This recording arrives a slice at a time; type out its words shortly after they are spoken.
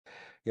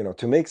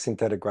to make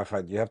synthetic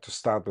graphite, you have to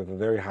start with a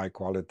very high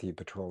quality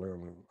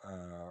petroleum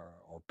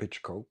or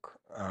pitch coke.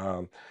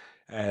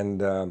 And,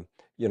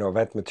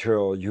 that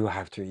material you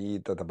have to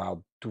heat at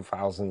about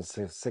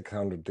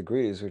 2,600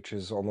 degrees, which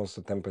is almost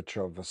the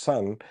temperature of the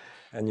sun.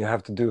 And you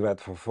have to do that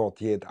for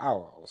 48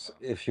 hours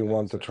if you Okay,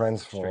 want to so it's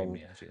transform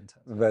extremely energy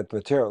intensive. that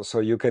material. So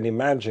you can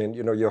imagine,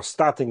 you're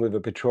starting with a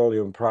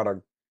petroleum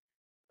product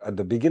at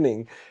the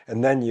beginning,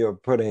 and then you're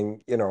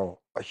putting,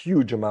 a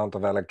huge amount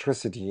of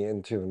electricity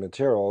into the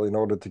material in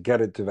order to get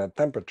it to that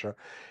temperature.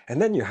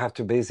 And then you have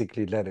to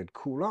basically let it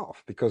cool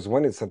off, because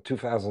when it's at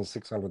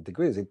 2,600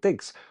 degrees, it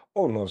takes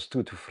almost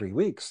 2 to 3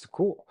 weeks to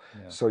cool.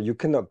 Yeah. So you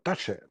cannot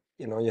touch it.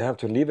 You have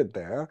to leave it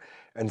there.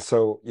 And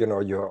so,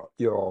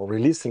 you're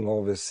releasing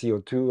all this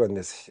CO2 and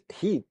this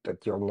heat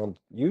that you're not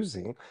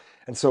using.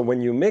 And so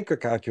when you make a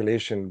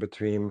calculation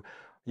between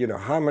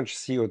how much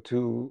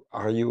CO2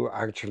 are you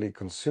actually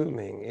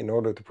consuming in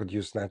order to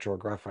produce natural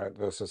graphite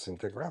versus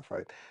synthetic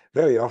graphite?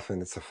 Very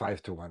often it's a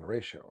 5-to-1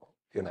 ratio,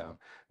 Yeah.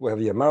 where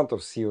the amount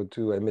of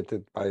CO2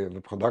 emitted by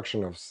the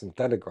production of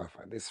synthetic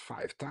graphite is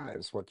 5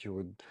 times what you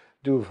would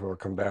do for a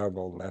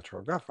comparable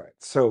natural graphite.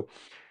 So,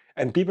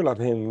 and people are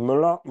paying a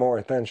lot more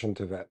attention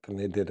to that than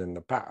they did in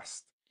the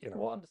past.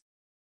 What